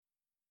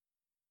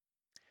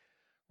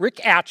Rick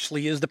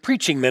Atchley is the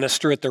preaching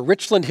minister at the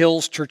Richland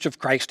Hills Church of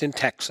Christ in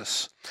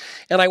Texas,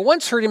 and I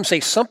once heard him say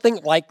something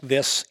like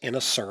this in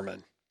a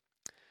sermon.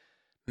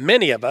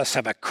 Many of us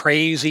have a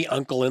crazy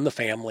uncle in the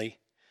family.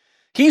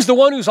 He's the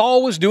one who's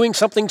always doing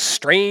something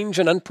strange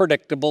and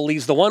unpredictable.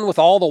 He's the one with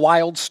all the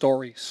wild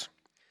stories.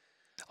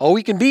 Oh,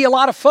 he can be a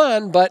lot of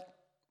fun, but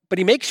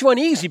he makes you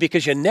uneasy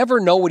because you never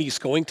know what he's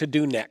going to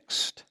do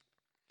next.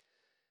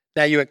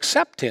 Now you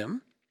accept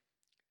him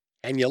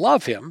and you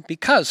love him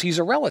because he's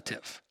a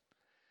relative.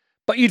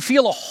 But you'd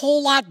feel a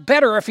whole lot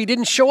better if he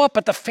didn't show up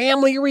at the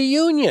family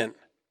reunion.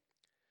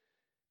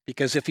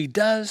 Because if he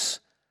does,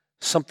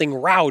 something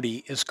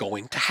rowdy is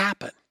going to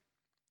happen.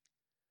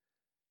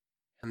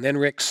 And then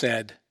Rick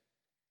said,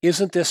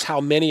 "Isn't this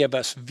how many of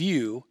us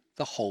view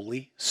the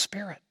Holy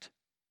Spirit?"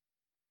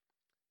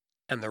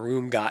 And the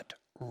room got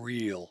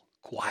real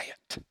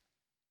quiet.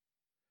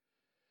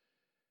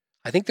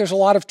 I think there's a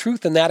lot of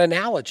truth in that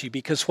analogy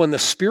because when the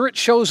Spirit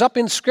shows up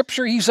in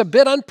Scripture, he's a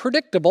bit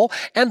unpredictable,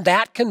 and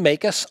that can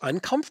make us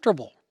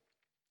uncomfortable.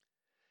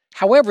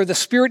 However, the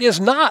Spirit is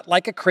not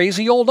like a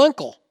crazy old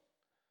uncle.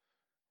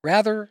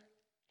 Rather,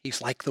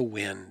 he's like the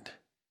wind.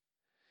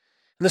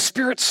 And the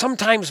Spirit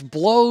sometimes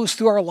blows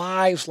through our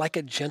lives like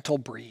a gentle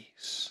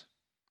breeze,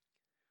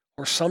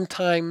 or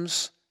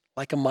sometimes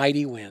like a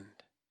mighty wind.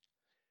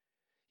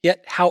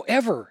 Yet,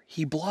 however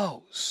he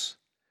blows,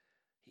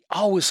 he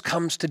always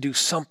comes to do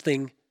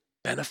something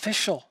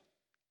beneficial.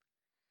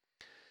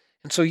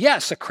 And so,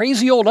 yes, a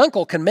crazy old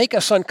uncle can make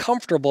us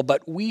uncomfortable,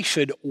 but we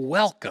should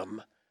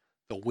welcome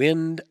the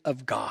wind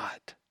of God.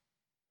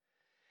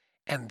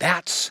 And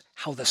that's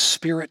how the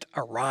Spirit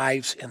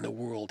arrives in the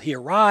world. He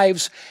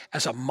arrives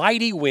as a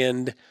mighty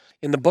wind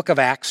in the book of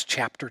Acts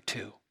chapter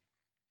 2.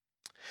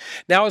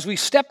 Now, as we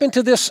step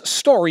into this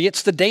story,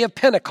 it's the day of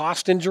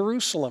Pentecost in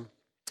Jerusalem.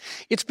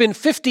 It's been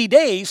 50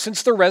 days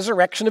since the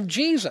resurrection of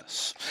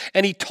Jesus,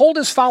 and he told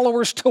his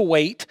followers to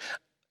wait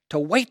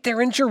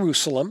there in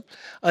Jerusalem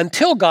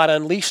until God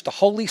unleashed the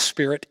Holy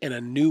Spirit in a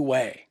new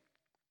way.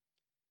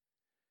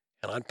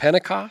 And on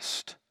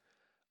Pentecost,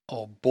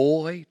 oh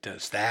boy,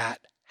 does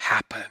that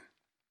happen.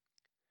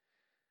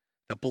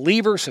 The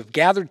believers have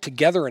gathered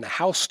together in a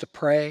house to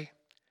pray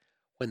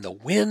when the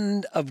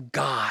wind of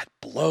God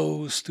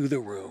blows through the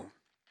room.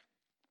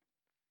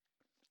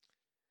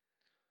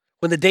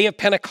 When the day of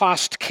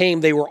Pentecost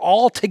came, they were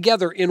all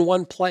together in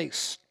one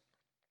place.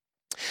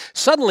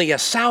 Suddenly, a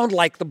sound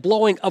like the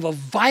blowing of a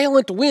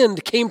violent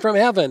wind came from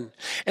heaven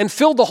and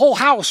filled the whole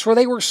house where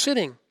they were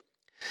sitting.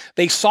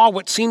 They saw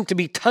what seemed to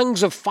be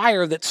tongues of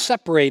fire that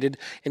separated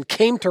and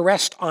came to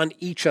rest on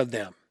each of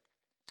them.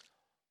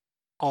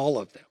 All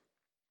of them.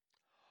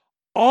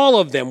 All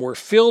of them were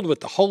filled with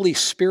the Holy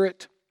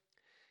Spirit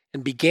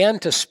and began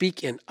to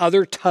speak in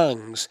other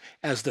tongues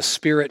as the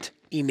Spirit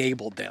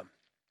enabled them.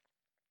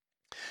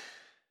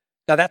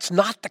 Now, that's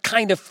not the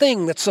kind of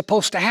thing that's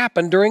supposed to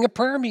happen during a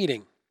prayer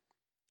meeting.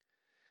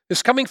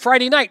 This coming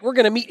Friday night, we're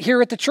going to meet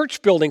here at the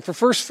church building for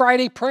First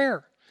Friday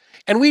prayer.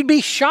 And we'd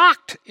be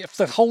shocked if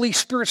the Holy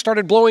Spirit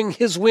started blowing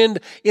his wind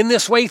in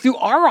this way through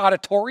our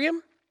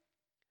auditorium.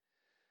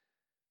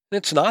 And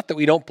it's not that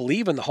we don't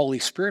believe in the Holy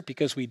Spirit,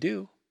 because we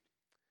do.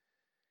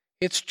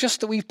 It's just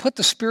that we've put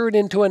the Spirit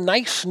into a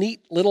nice,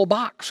 neat little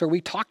box where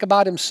we talk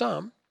about him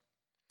some,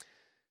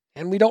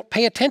 and we don't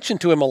pay attention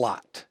to him a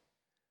lot.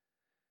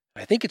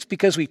 I think it's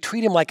because we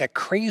treat him like a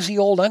crazy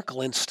old uncle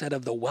instead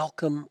of the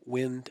welcome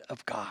wind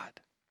of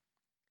God.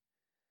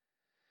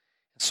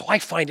 So I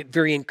find it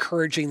very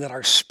encouraging that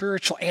our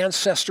spiritual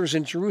ancestors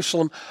in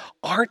Jerusalem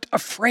aren't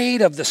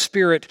afraid of the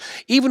Spirit,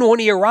 even when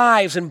he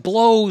arrives and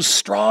blows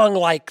strong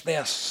like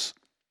this.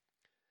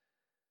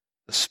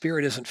 The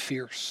Spirit isn't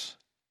fierce.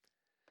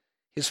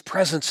 His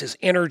presence is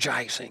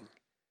energizing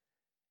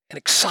and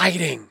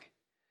exciting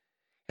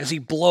as he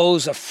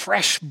blows a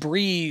fresh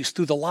breeze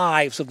through the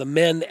lives of the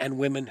men and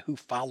women who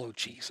follow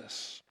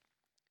Jesus.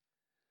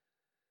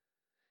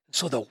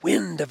 So the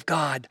wind of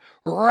God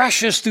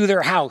rushes through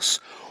their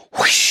house.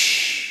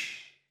 Whoosh!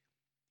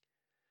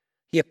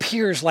 He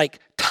appears like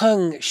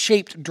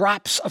tongue-shaped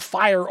drops of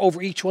fire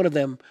over each one of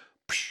them.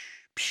 Psh,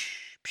 psh,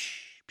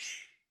 psh, psh.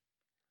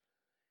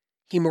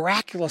 He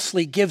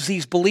miraculously gives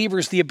these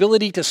believers the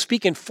ability to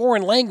speak in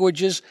foreign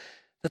languages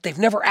that they've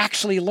never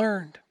actually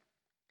learned.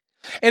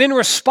 And in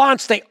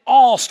response, they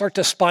all start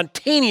to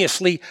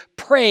spontaneously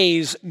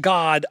praise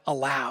God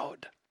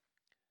aloud.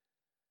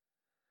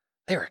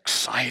 They're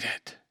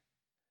excited.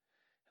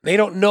 They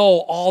don't know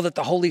all that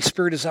the Holy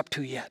Spirit is up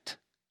to yet.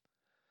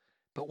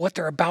 But what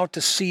they're about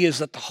to see is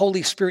that the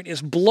Holy Spirit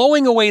is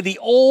blowing away the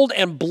old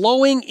and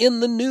blowing in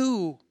the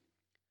new.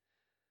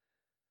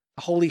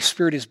 The Holy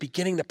Spirit is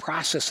beginning the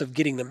process of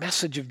getting the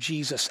message of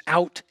Jesus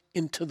out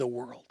into the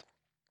world.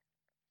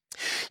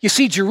 You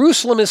see,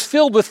 Jerusalem is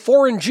filled with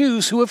foreign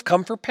Jews who have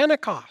come for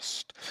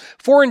Pentecost.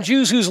 Foreign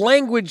Jews whose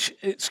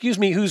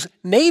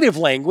native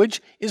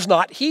language is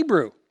not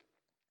Hebrew.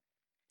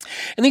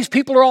 And these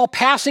people are all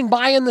passing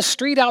by in the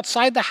street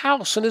outside the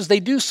house. And as they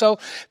do so,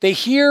 they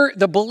hear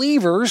the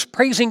believers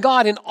praising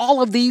God in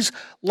all of these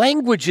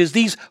languages,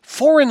 these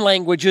foreign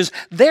languages,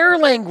 their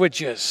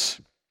languages.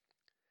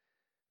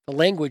 the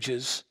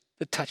languages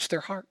that touch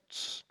their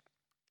hearts.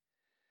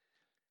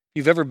 If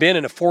you've ever been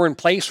in a foreign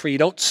place where you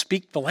don't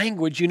speak the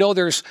language, you know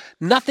there's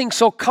nothing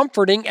so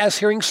comforting as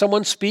hearing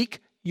someone speak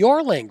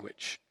your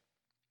language.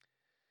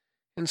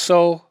 And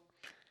so,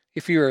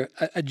 if you're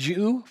a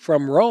Jew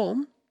from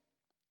Rome,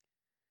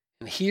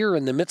 and here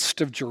in the midst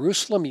of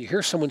Jerusalem, you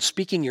hear someone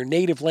speaking your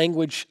native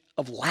language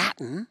of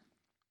Latin,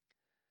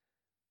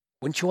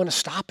 wouldn't you want to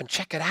stop and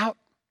check it out?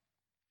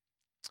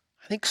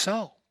 I think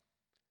so.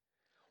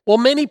 Well,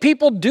 many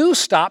people do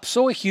stop,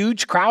 so a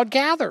huge crowd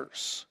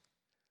gathers.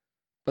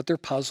 But they're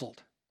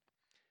puzzled.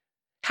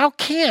 How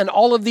can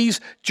all of these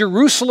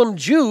Jerusalem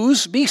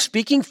Jews be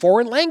speaking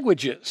foreign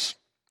languages?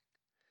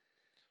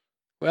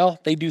 Well,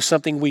 they do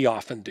something we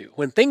often do.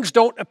 When things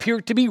don't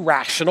appear to be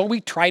rational,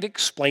 we try to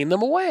explain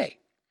them away.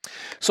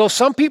 So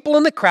some people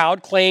in the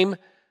crowd claim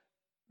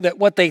that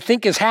what they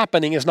think is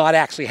happening is not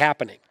actually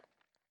happening.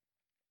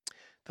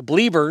 The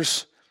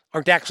believers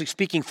aren't actually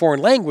speaking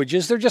foreign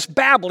languages, they're just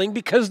babbling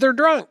because they're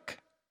drunk.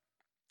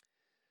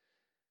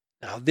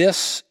 Now,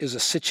 this is a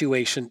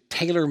situation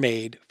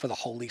tailor-made for the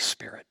Holy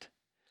Spirit.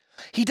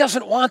 He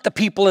doesn't want the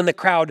people in the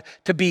crowd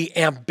to be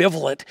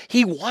ambivalent.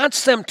 He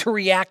wants them to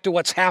react to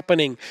what's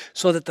happening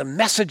so that the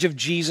message of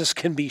Jesus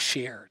can be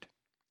shared.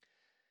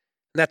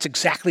 And that's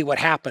exactly what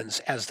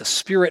happens as the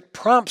Spirit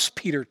prompts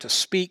Peter to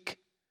speak.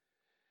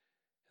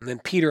 And then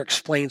Peter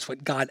explains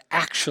what God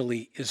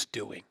actually is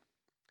doing.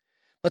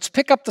 Let's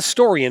pick up the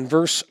story in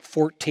verse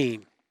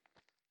 14.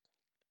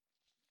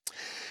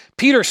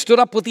 Peter stood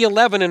up with the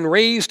 11 and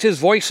raised his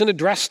voice and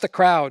addressed the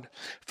crowd.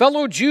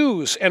 Fellow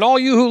Jews, and all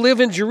you who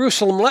live in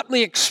Jerusalem, let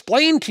me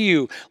explain to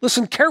you.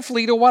 Listen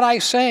carefully to what I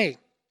say.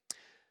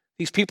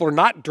 These people are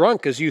not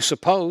drunk as you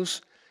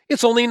suppose.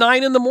 It's only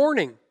 9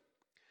 a.m.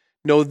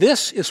 No,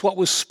 this is what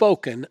was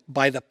spoken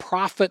by the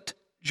prophet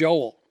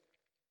Joel.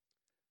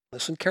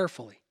 Listen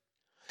carefully.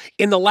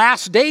 In the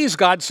last days,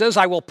 God says,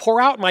 I will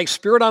pour out my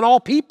Spirit on all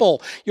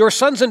people. Your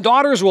sons and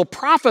daughters will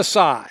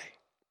prophesy.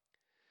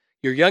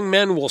 Your young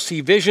men will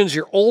see visions.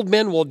 Your old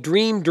men will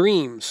dream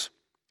dreams.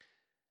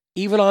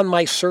 Even on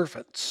my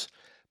servants,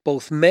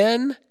 both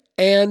men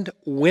and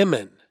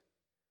women,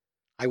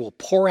 I will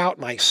pour out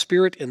my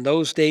Spirit in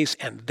those days,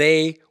 and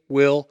they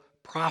will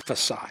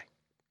prophesy.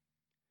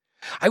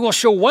 I will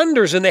show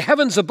wonders in the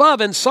heavens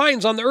above and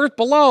signs on the earth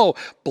below,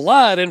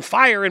 blood and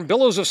fire and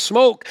billows of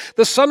smoke.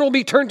 The sun will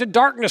be turned to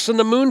darkness and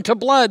the moon to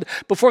blood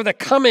before the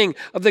coming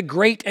of the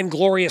great and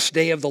glorious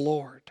day of the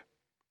Lord.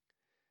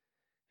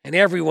 And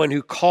everyone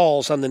who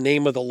calls on the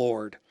name of the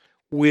Lord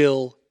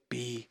will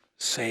be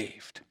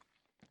saved.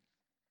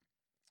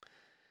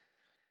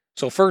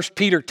 So first,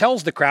 Peter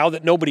tells the crowd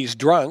that nobody's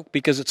drunk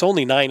because it's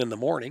only 9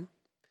 a.m.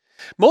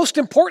 Most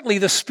importantly,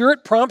 the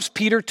Spirit prompts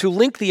Peter to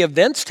link the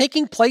events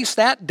taking place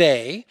that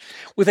day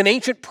with an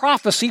ancient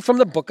prophecy from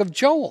the book of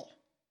Joel.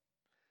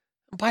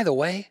 And by the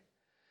way,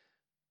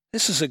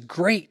 this is a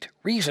great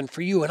reason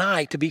for you and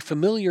I to be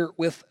familiar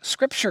with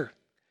Scripture.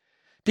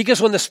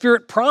 Because when the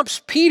Spirit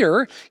prompts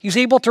Peter, he's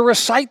able to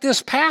recite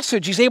this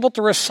passage. He's able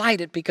to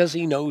recite it because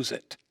he knows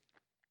it.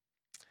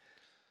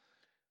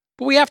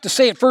 But we have to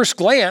say at first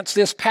glance,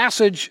 this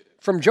passage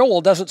from Joel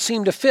doesn't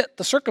seem to fit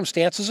the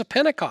circumstances of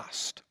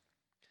Pentecost.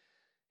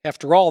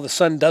 After all, the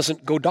sun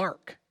doesn't go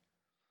dark,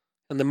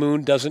 and the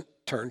moon doesn't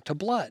turn to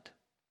blood.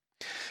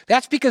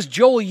 That's because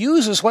Joel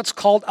uses what's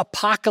called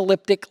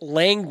apocalyptic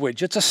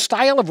language. It's a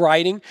style of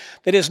writing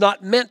that is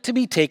not meant to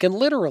be taken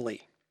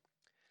literally.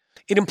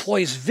 It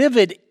employs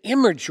vivid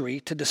imagery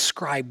to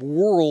describe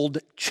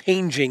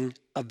world-changing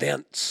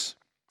events.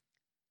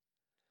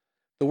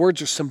 The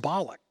words are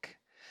symbolic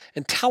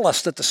and tell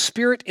us that the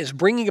Spirit is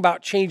bringing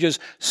about changes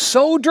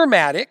so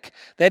dramatic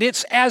that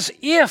it's as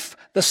if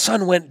the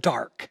sun went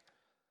dark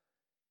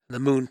and the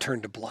moon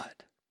turned to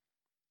blood.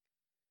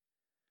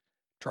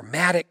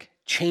 Dramatic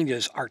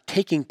changes are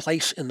taking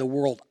place in the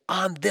world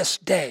on this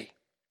day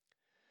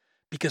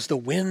because the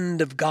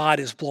wind of God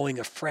is blowing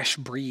a fresh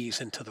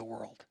breeze into the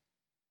world.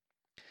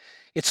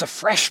 It's a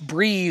fresh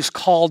breeze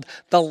called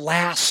the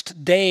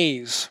last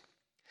days.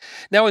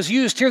 Now, as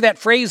used here, that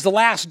phrase, the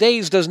last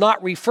days, does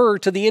not refer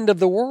to the end of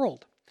the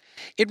world.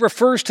 It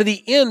refers to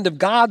the end of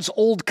God's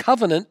old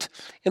covenant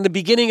and the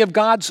beginning of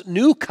God's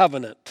new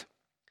covenant.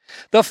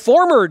 The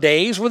former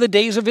days were the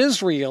days of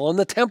Israel and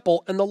the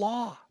temple and the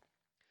law.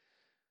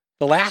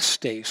 The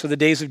last days are the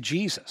days of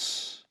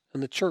Jesus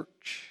and the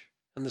church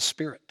and the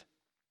Spirit.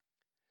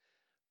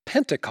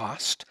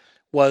 Pentecost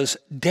was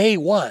day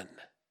one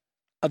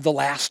of the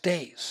last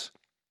days.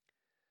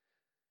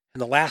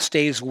 And the last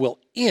days will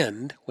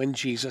end when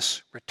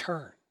Jesus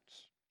returns.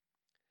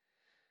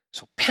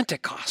 So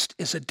Pentecost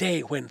is a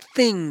day when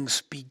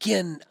things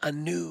begin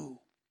anew.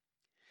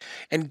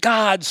 And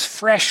God's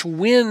fresh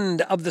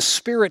wind of the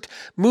Spirit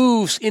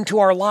moves into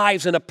our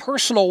lives in a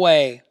personal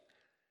way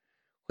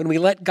when we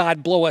let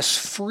God blow us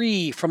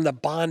free from the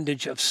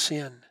bondage of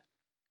sin.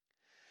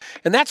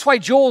 And that's why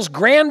Joel's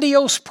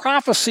grandiose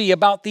prophecy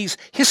about these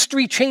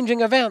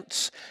history-changing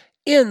events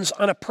ends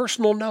on a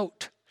personal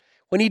note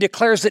when he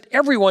declares that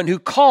everyone who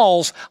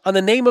calls on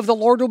the name of the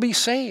Lord will be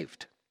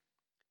saved.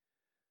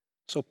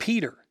 So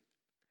Peter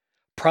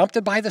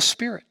prompted by the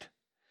Spirit,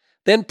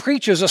 then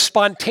preaches a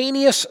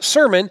spontaneous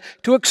sermon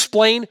to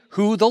explain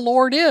who the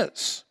Lord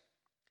is.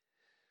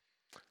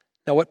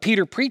 Now, what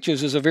Peter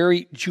preaches is a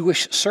very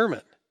Jewish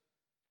sermon,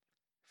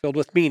 filled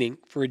with meaning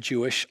for a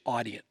Jewish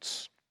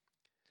audience.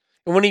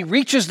 And when he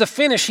reaches the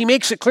finish, he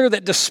makes it clear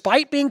that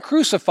despite being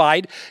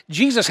crucified,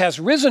 Jesus has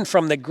risen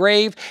from the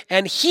grave,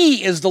 and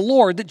he is the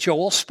Lord that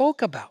Joel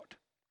spoke about.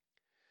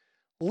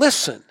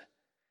 Listen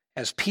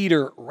as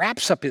Peter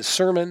wraps up his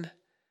sermon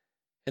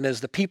and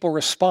as the people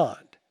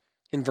respond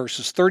in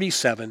verses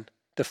 37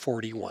 to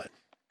 41.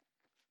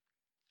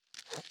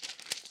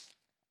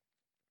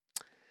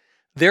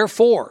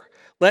 Therefore,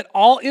 let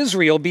all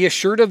Israel be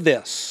assured of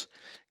this: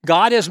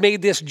 God has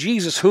made this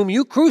Jesus, whom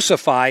you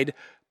crucified,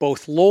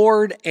 both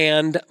Lord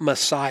and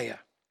Messiah.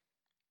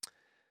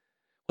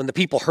 When the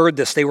people heard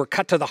this, they were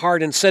cut to the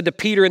heart and said to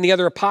Peter and the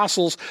other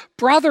apostles,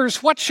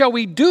 "Brothers, what shall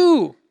we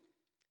do?"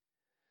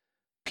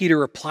 Peter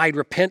replied,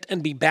 "Repent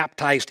and be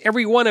baptized,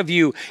 every one of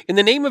you, in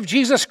the name of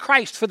Jesus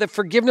Christ for the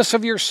forgiveness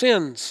of your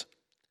sins,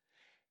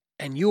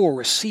 and you will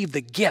receive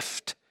the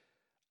gift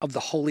of the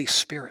Holy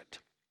Spirit.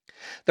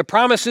 The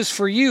promise is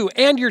for you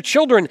and your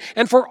children,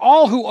 and for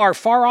all who are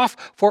far off,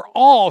 for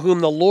all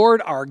whom the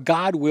Lord our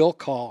God will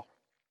call."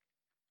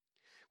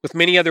 With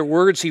many other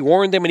words, he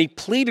warned them and he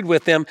pleaded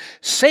with them,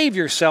 "Save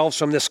yourselves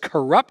from this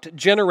corrupt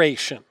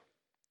generation."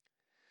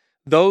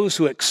 Those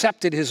who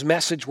accepted his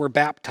message were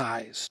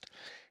baptized,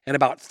 and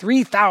about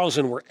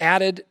 3,000 were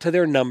added to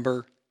their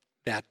number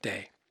that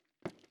day.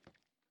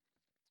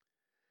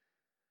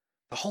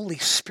 The Holy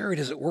Spirit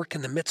is at work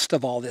in the midst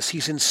of all this.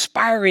 He's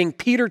inspiring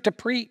Peter to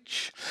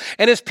preach.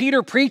 And as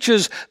Peter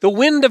preaches, the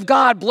wind of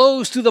God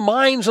blows through the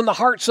minds and the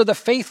hearts of the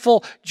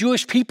faithful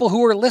Jewish people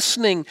who are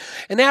listening.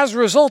 And as a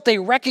result, they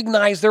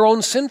recognize their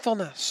own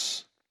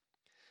sinfulness.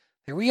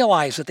 They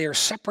realize that they are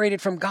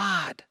separated from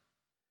God.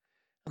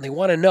 And they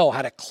want to know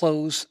how to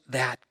close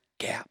that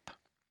gap.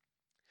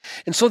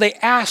 And so they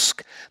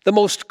ask the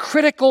most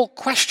critical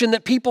question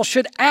that people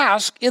should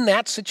ask in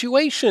that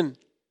situation: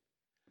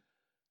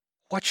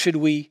 what should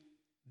we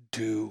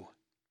do?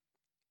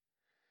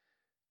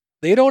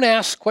 They don't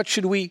ask, what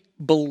should we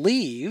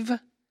believe?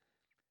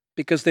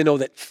 Because they know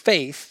that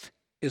faith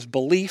is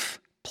belief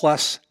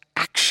plus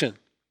action.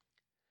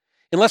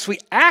 Unless we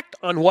act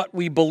on what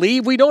we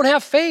believe, we don't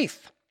have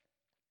faith.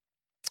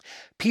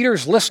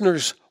 Peter's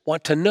listeners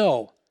want to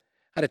know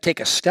how to take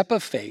a step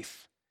of faith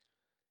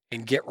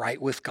and get right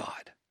with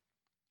God.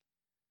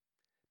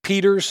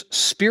 Peter's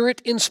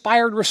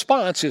Spirit-inspired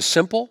response is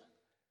simple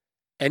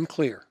and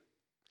clear: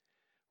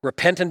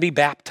 repent and be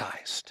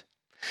baptized.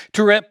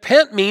 To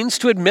repent means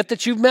to admit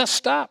that you've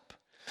messed up,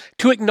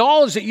 to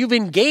acknowledge that you've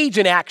engaged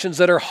in actions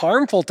that are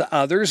harmful to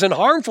others and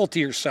harmful to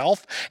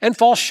yourself and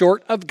fall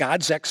short of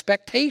God's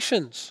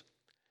expectations.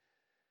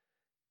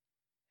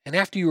 And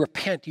after you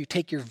repent, you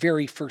take your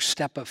very first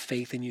step of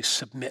faith and you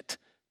submit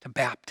to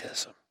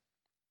baptism.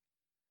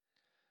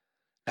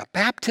 Now,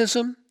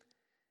 baptism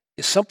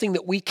is something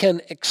that we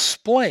can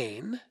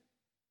explain,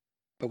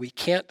 but we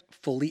can't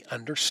fully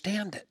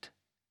understand it.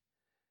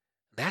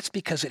 That's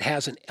because it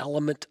has an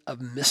element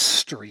of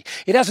mystery.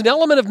 It has an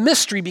element of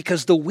mystery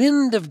because the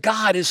wind of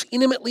God is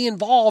intimately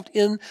involved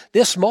in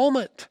this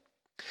moment.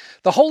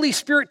 The Holy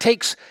Spirit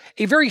takes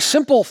a very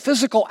simple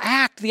physical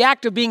act, the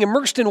act of being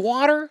immersed in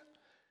water,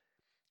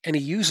 and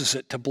he uses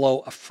it to blow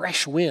a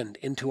fresh wind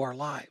into our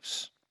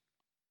lives.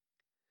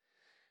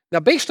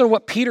 Now, based on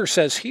what Peter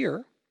says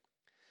here,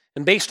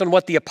 and based on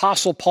what the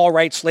Apostle Paul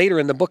writes later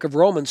in the book of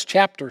Romans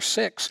chapter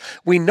 6,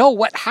 we know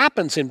what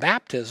happens in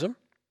baptism.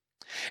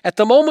 At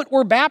the moment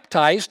we're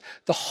baptized,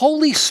 the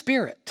Holy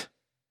Spirit,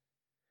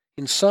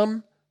 in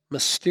some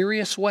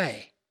mysterious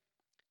way,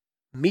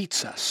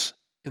 meets us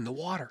in the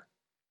water.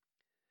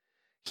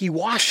 He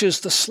washes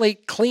the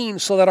slate clean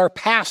so that our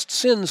past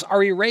sins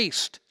are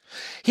erased.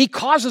 He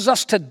causes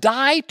us to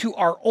die to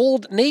our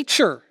old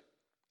nature.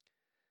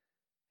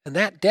 And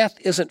that death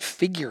isn't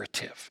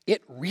figurative.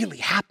 It really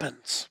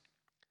happens.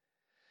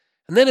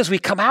 And then as we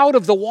come out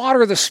of the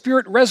water, the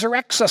Spirit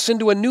resurrects us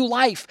into a new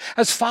life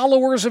as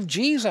followers of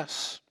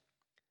Jesus.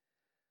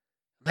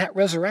 That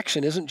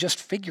resurrection isn't just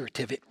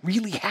figurative. It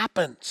really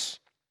happens.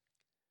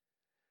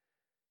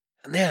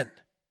 And then,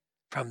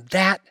 from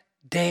that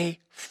day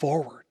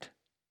forward,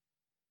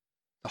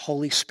 the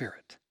Holy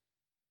Spirit,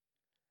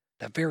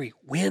 the very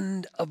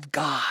wind of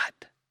God,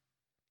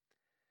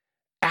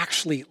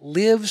 actually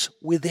lives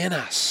within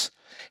us,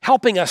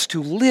 helping us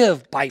to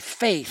live by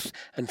faith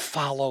and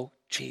follow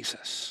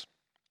Jesus.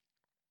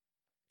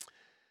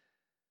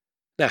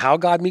 Now, how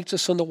God meets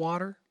us in the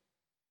water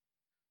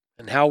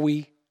and how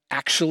we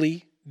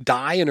actually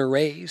die and are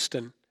raised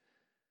and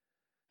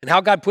how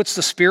God puts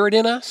the Spirit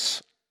in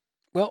us,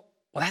 well,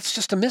 that's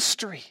just a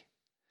mystery.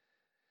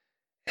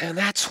 And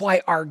that's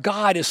why our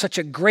God is such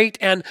a great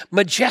and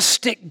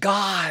majestic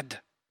God.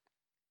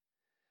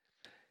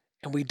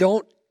 And we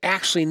don't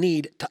actually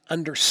need to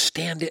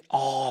understand it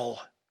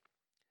all.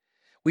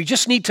 We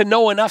just need to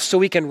know enough so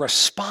we can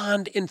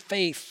respond in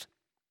faith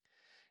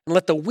and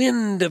let the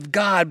wind of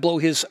God blow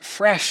his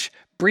fresh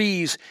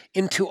breeze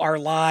into our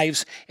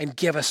lives and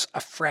give us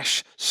a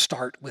fresh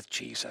start with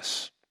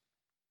Jesus.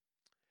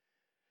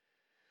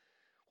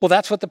 Well,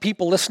 that's what the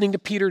people listening to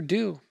Peter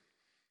do.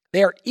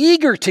 They are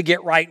eager to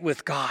get right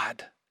with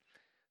God.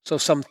 So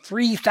some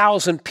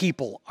 3,000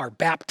 people are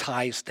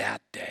baptized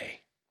that day.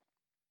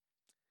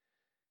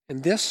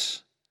 And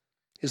this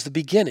is the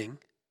beginning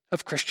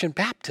of Christian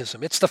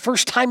baptism. It's the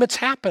first time it's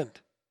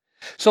happened.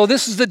 So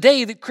this is the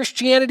day that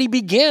Christianity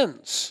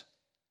begins.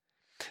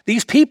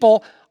 These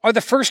people are the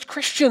first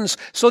Christians.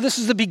 So this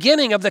is the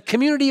beginning of the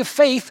community of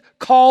faith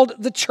called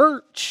the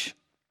church.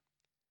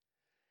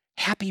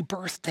 Happy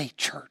birthday,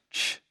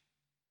 church.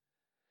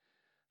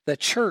 The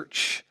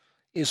church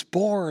is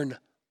born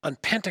on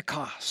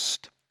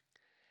Pentecost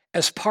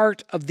as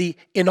part of the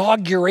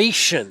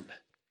inauguration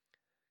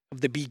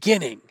of the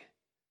beginning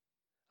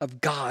of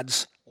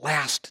God's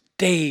last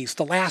days,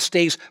 the last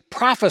days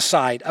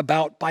prophesied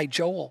about by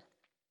Joel.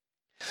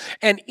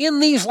 And in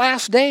these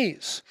last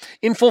days,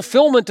 in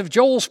fulfillment of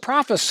Joel's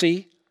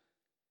prophecy,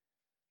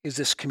 is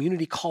this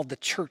community called the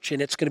church,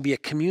 and it's going to be a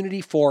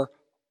community for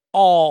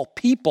all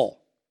people.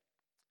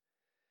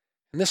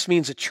 And this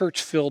means a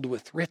church filled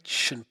with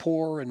rich and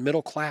poor and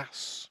middle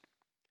class.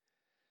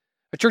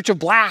 A church of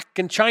black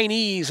and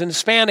Chinese and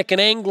Hispanic and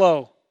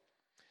Anglo.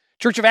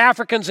 Church of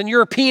Africans and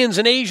Europeans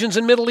and Asians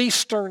and Middle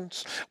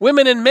Easterns.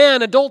 Women and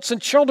men, adults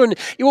and children.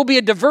 It will be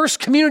a diverse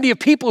community of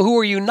people who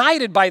are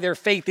united by their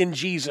faith in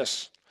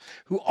Jesus,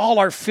 who all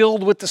are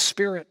filled with the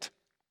Spirit,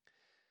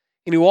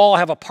 and who all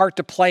have a part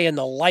to play in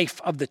the life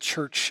of the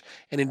church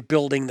and in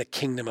building the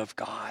kingdom of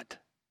God.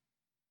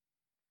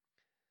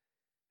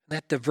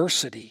 That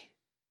diversity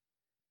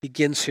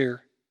begins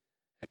here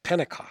at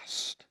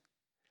Pentecost.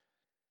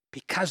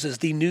 Because as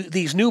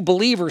these new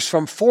believers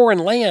from foreign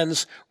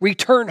lands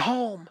return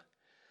home,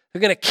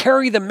 they're going to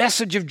carry the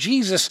message of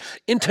Jesus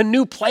into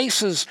new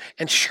places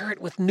and share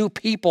it with new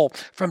people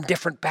from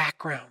different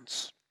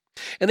backgrounds.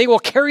 And they will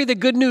carry the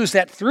good news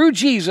that through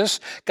Jesus,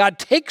 God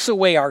takes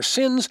away our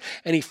sins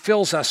and He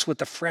fills us with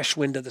the fresh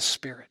wind of the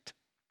Spirit.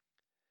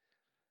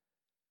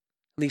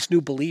 And these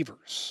new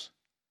believers,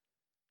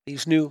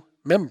 these new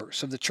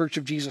members of the Church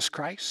of Jesus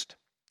Christ,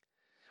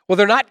 well,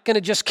 they're not going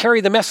to just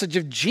carry the message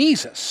of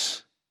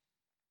Jesus.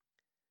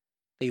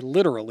 They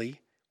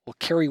literally will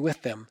carry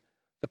with them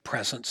the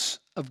presence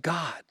of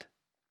God.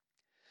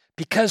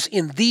 Because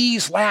in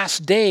these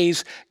last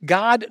days,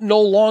 God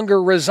no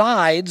longer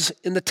resides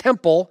in the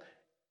temple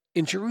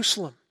in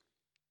Jerusalem.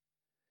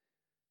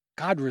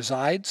 God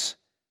resides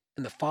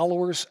in the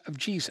followers of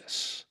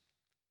Jesus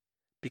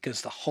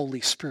because the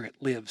Holy Spirit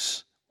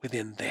lives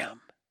within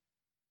them.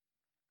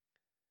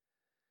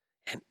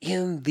 And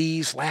in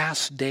these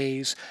last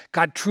days,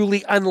 God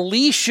truly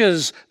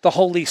unleashes the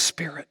Holy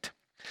Spirit.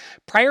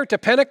 Prior to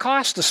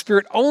Pentecost, the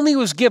Spirit only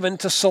was given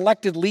to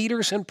selected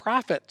leaders and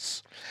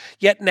prophets.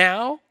 Yet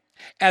now,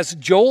 as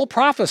Joel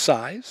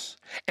prophesies,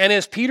 and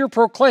as Peter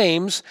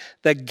proclaims,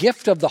 the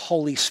gift of the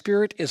Holy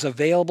Spirit is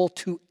available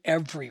to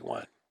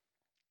everyone.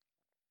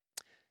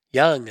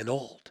 Young and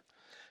old,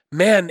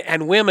 men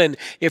and women,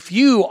 if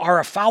you are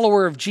a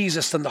follower of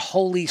Jesus, then the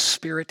Holy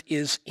Spirit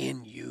is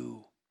in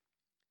you.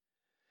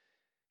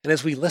 And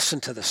as we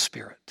listen to the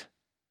Spirit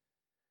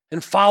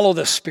and follow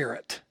the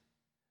Spirit,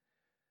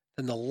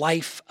 then the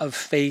life of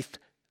faith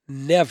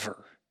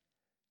never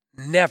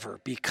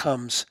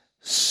becomes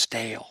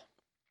stale.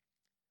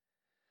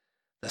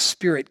 The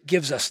Spirit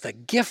gives us the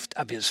gift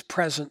of His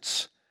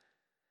presence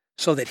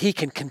so that He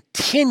can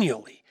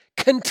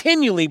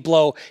continually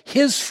blow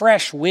His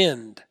fresh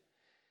wind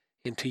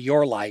into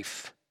your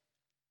life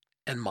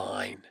and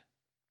mine.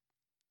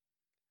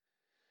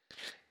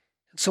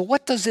 So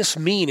what does this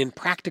mean in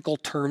practical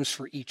terms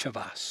for each of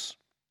us?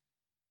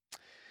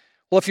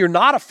 Well, if you're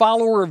not a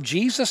follower of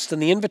Jesus, then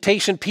the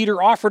invitation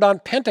Peter offered on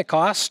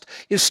Pentecost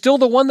is still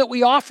the one that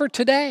we offer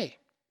today.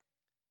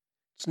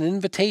 It's an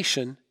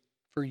invitation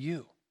for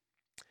you.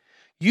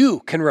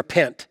 You can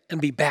repent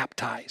and be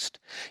baptized.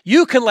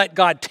 You can let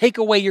God take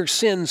away your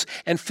sins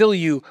and fill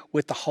you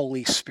with the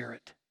Holy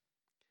Spirit.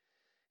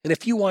 And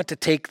if you want to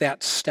take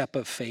that step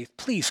of faith,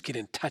 please get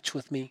in touch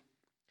with me.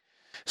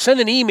 Send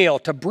an email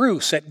to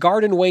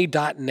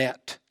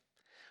bruce@gardenway.net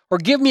or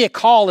give me a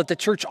call at the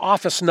church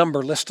office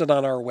number listed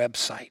on our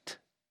website.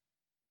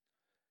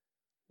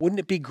 Wouldn't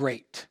it be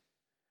great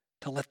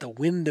to let the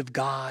wind of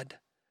God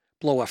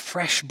blow a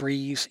fresh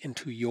breeze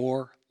into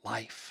your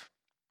life?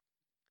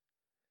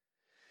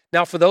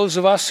 Now, for those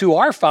of us who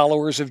are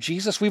followers of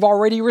Jesus, we've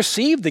already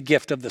received the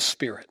gift of the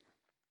Spirit.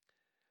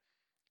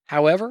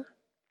 However,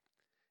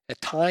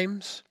 at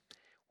times,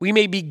 we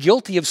may be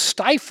guilty of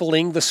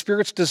stifling the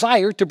Spirit's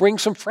desire to bring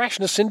some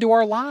freshness into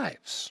our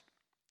lives.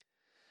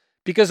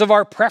 Because of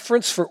our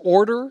preference for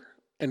order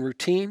and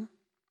routine,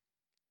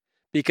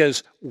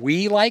 because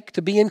we like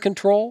to be in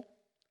control,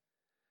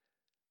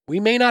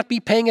 we may not be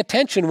paying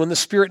attention when the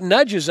Spirit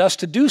nudges us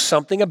to do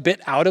something a bit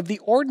out of the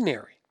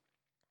ordinary.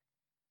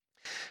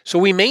 So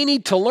we may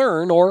need to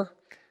learn or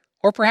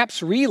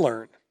perhaps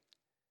relearn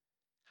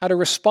how to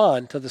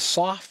respond to the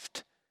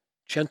soft,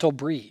 gentle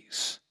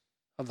breeze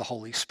of the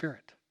Holy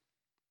Spirit.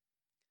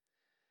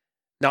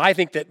 Now, I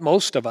think that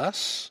most of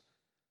us,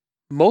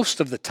 most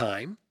of the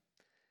time,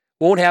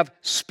 won't have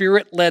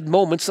Spirit-led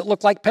moments that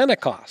look like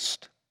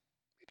Pentecost.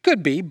 It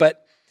could be,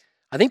 but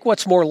I think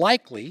what's more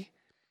likely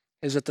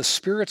is that the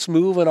Spirit's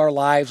move in our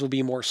lives will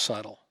be more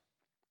subtle.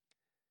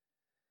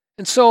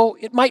 And so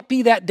it might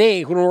be that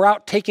day when we're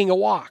out taking a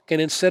walk,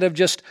 and instead of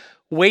just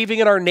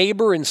waving at our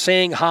neighbor and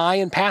saying hi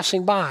and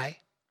passing by,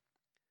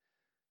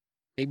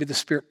 maybe the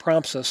Spirit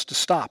prompts us to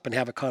stop and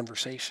have a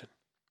conversation.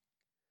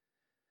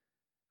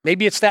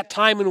 Maybe it's that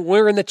time when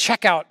we're in the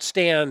checkout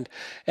stand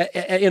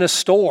in a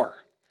store,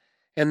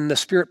 and the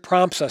Spirit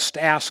prompts us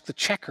to ask the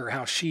checker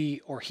how she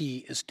or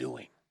he is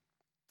doing.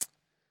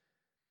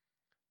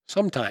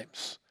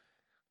 Sometimes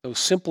those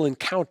simple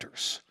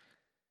encounters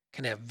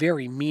can have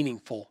very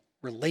meaningful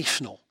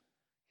relational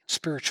and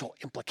spiritual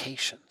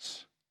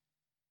implications.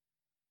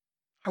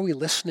 Are we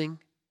listening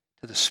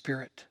to the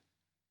Spirit?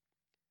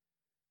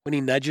 When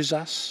He nudges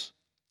us,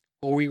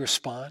 will we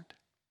respond?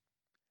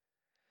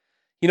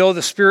 You know,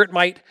 the Spirit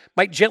might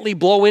gently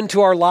blow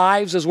into our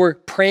lives as we're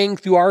praying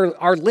through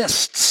our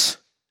lists.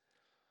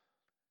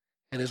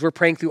 And as we're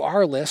praying through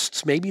our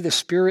lists, maybe the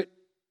Spirit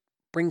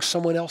brings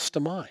someone else to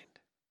mind.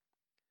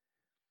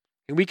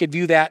 And we could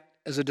view that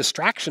as a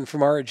distraction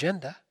from our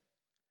agenda.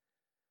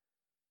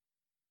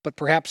 But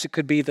perhaps it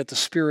could be that the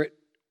Spirit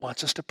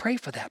wants us to pray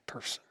for that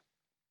person.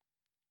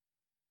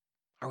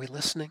 Are we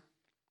listening?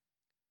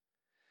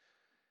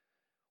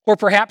 Or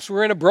perhaps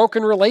we're in a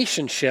broken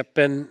relationship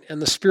and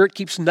the Spirit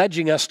keeps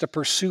nudging us to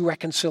pursue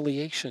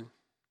reconciliation.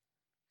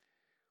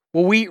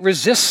 Will we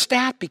resist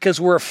that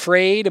because we're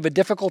afraid of a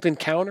difficult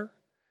encounter?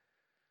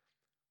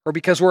 Or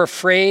because we're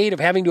afraid of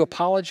having to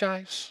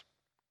apologize?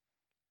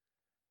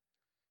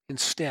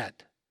 Instead,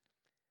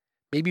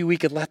 maybe we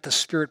could let the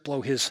Spirit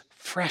blow His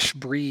fresh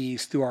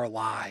breeze through our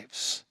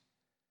lives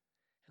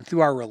and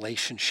through our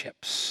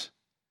relationships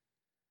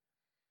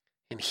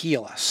and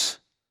heal us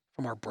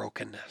from our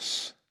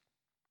brokenness.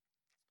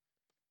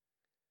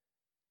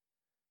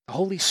 The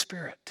Holy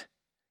Spirit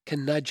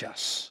can nudge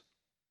us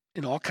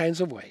in all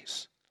kinds of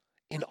ways,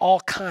 in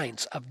all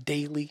kinds of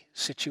daily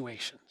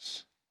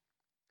situations.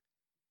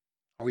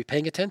 Are we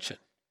paying attention?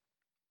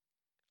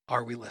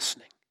 Are we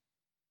listening?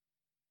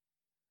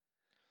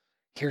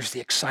 Here's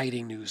the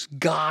exciting news.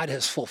 God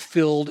has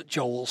fulfilled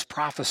Joel's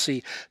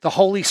prophecy. The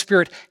Holy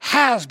Spirit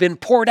has been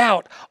poured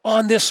out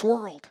on this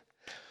world.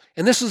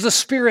 And this is the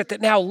Spirit that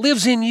now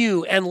lives in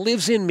you and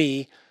lives in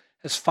me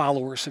as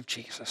followers of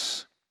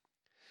Jesus.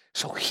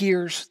 So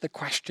here's the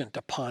question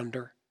to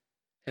ponder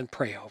and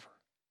pray over.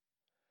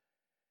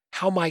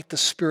 How might the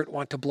Spirit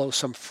want to blow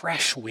some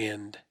fresh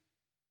wind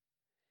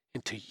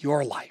into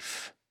your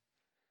life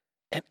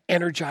and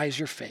energize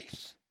your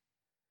faith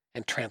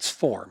and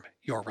transform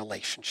your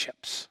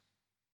relationships?